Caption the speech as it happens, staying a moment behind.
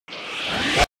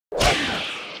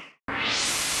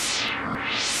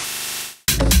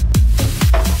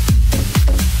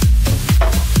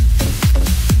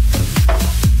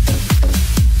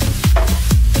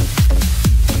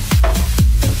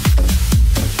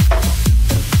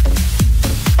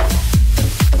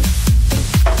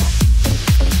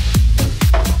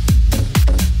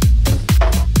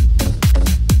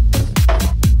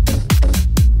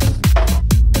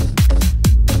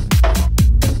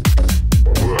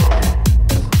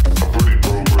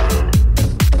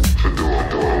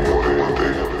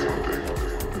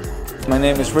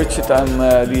name is Richard. I'm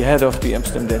the head of the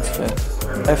Amsterdam Dance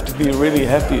event. I have to be really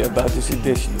happy about this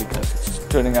edition because it's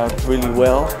turning out really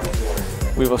well.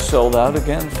 We were sold out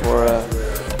again for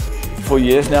 4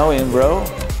 years now in a row.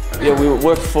 Yeah, we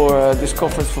worked for this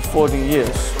conference for 14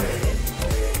 years.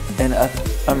 And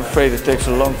I'm afraid it takes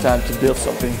a long time to build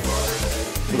something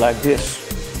like this.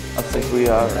 I think we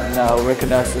are now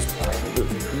recognized as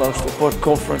the most important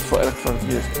conference for electronic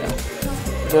music now.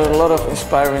 There are a lot of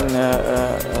inspiring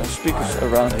speakers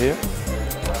around here,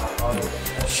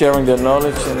 sharing their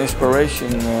knowledge and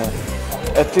inspiration.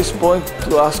 At this point,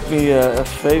 to ask me a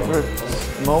favorite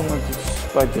moment is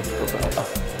quite difficult.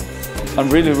 I'm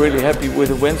really happy with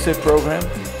the Wednesday program.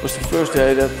 It was the first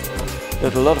day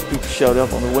that a lot of people showed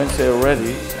up on the Wednesday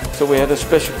already. So we had a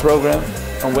special program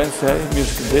on Wednesday,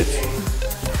 Music and Bits.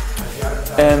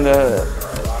 And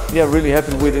yeah, really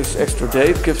happy with this extra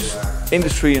day. It gives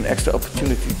industry an extra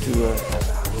opportunity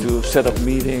to set up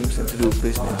meetings and to do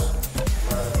business.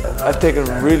 I take it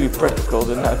really practical,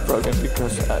 the night program,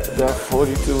 because there are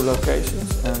 42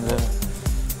 locations, and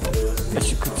as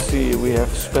you could see, we have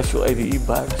special ADE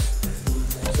bikes.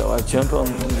 So I jump on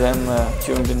them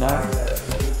during the night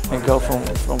and go from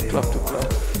club to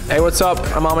club. Hey, what's up?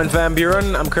 I'm Armin van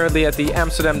Buuren. I'm currently at the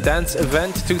Amsterdam Dance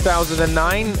Event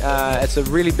 2009. It's a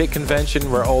really big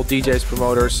convention where all DJs,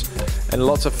 promoters and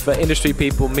lots of industry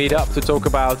people meet up to talk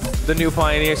about the new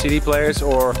Pioneer CD players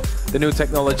or the new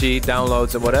technology,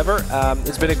 downloads and whatever.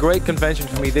 It's been a great convention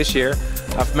for me this year.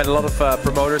 I've met a lot of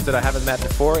promoters that I haven't met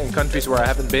before in countries where I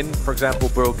haven't been, for example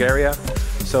Bulgaria.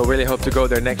 So really hope to go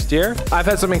there next year. I've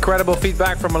had some incredible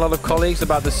feedback from a lot of colleagues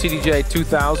about the CDJ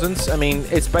 2000s. I mean,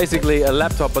 it's basically a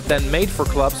laptop but then made for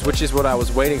clubs, which is what I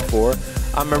was waiting for.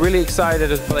 I'm really excited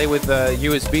to play with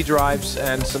USB drives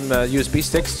and some USB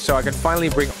sticks, so I can finally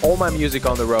bring all my music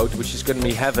on the road, which is going to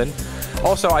be heaven.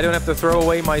 Also, I don't have to throw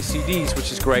away my CDs,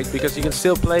 which is great because you can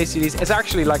still play CDs. It's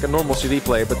actually like a normal CD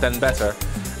player, but then better.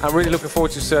 I'm really looking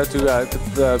forward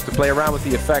to play around with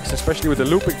the effects, especially with the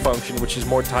looping function, which is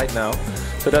more tight now.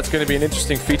 So that's going to be an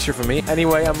interesting feature for me.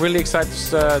 Anyway, I'm really excited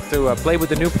to play with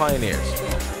the new Pioneers.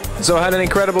 So I had an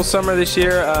incredible summer this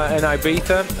year in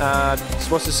Ibiza.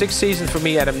 This was the 6th season for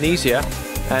me at Amnesia,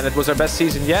 and it was our best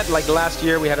season yet. Like last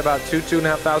year, we had about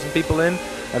 2,500 people in.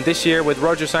 And this year, with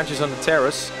Roger Sanchez on the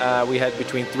terrace, we had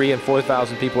between 3,000 and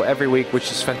 4,000 people every week,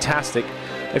 which is fantastic.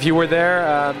 If you were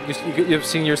there, you've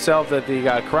seen yourself that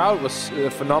the crowd was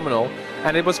phenomenal.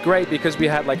 And it was great because we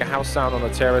had like a house sound on the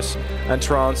terrace and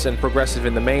trance and progressive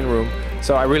in the main room.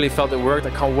 So I really felt it worked. I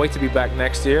can't wait to be back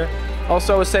next year.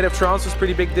 Also, A State of Trance was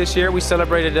pretty big this year. We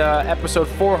celebrated episode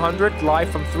 400 live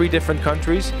from 3 different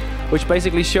countries, which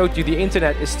basically showed you the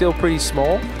internet is still pretty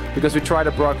small because we try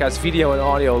to broadcast video and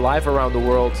audio live around the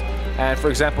world. And for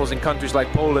example, in countries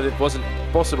like Poland, it wasn't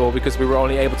possible because we were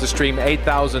only able to stream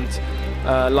 8,000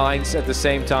 lines at the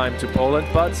same time to Poland.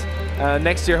 But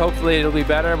next year, hopefully it'll be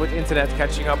better with internet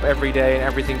catching up every day and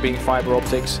everything being fiber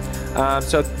optics.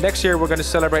 So next year we're going to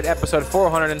celebrate episode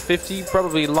 450,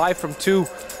 probably live from 2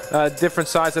 different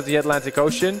sides of the Atlantic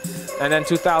Ocean. And then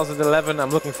 2011, I'm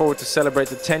looking forward to celebrate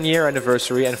the 10-year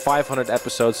anniversary and 500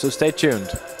 episodes, so stay tuned.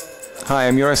 Hi,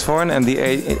 I'm Joris Voorn, and the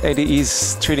ADE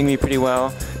is treating me pretty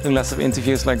well, doing lots of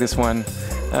interviews like this one.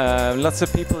 Lots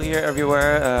of people here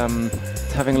everywhere,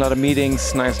 having a lot of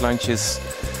meetings, nice lunches,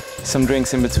 some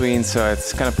drinks in between, so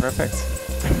it's kind of perfect.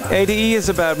 ADE is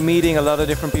about meeting a lot of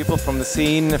different people from the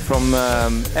scene, from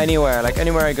anywhere. Like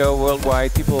anywhere I go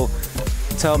worldwide, people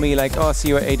tell me like, oh, I see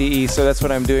you at ADE, so that's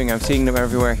what I'm doing. I'm seeing them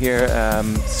everywhere here.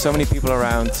 So many people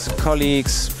around,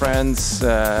 colleagues, friends,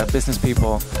 business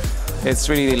people. It's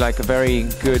really like a very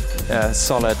good,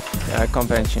 solid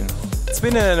convention. It's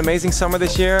been an amazing summer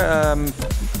this year.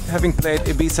 Having played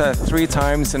Ibiza 3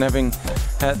 times and having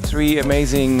had 3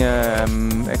 amazing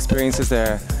experiences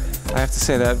there, I have to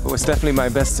say that was definitely my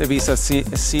best Ibiza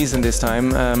season this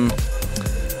time.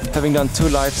 Having done 2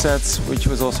 live sets, which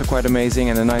was also quite amazing,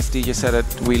 and a nice DJ set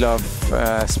at We Love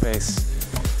Space.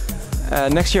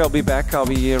 Next year I'll be back. I'll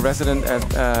be a resident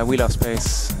at We Love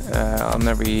Space on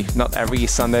not every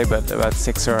Sunday, but about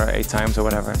 6 or 8 times or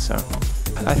whatever. So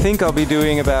I think I'll be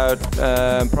doing about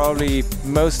probably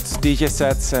most DJ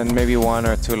sets and maybe 1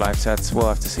 or 2 live sets. We'll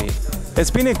have to see.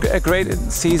 It's been a great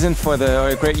season or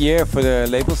a great year for the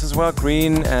labels as well.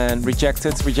 Green and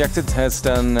Rejected. Rejected has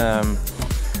done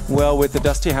well with the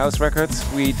Dusty House records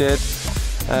we did.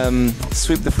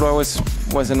 Sweep the Floor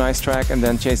was a nice track, and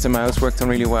then Chase the Mouse worked on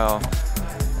really well.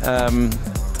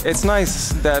 It's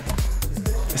nice that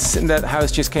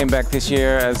house just came back this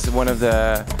year as one of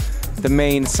the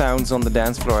main sounds on the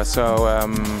dance floor. So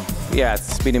yeah,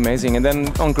 it's been amazing. And then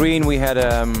on Green we had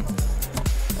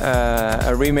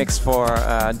a remix for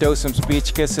Dosem's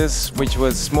Beach Kisses, which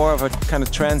was more of a kind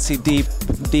of trancey,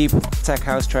 deep tech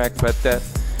house track, but that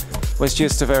was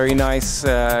just a very nice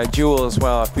jewel as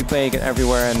well. I've been playing it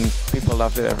everywhere and people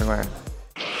loved it everywhere.